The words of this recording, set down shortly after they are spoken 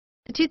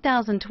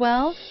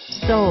2012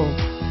 Soul.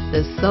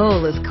 The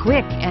Soul is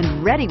quick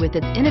and ready with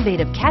its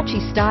innovative, catchy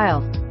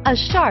style, a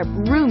sharp,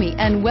 roomy,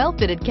 and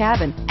well-fitted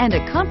cabin, and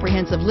a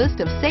comprehensive list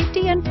of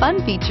safety and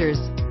fun features,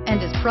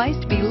 and is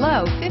priced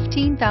below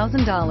 $15,000.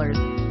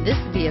 This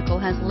vehicle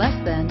has less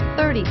than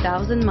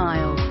 30,000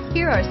 miles.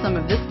 Here are some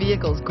of this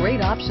vehicle's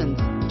great options: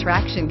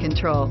 traction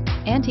control,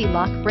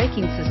 anti-lock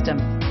braking system,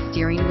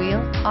 steering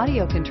wheel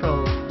audio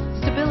controls,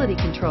 stability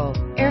control,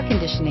 air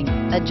conditioning,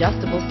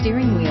 adjustable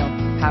steering wheel,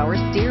 power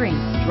steering,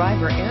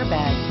 driver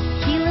airbag,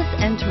 keyless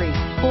entry,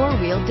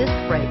 four-wheel disc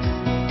brakes.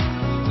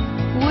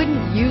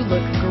 Wouldn't you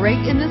look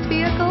great in this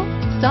vehicle?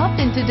 Stop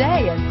in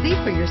today and see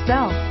for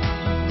yourself.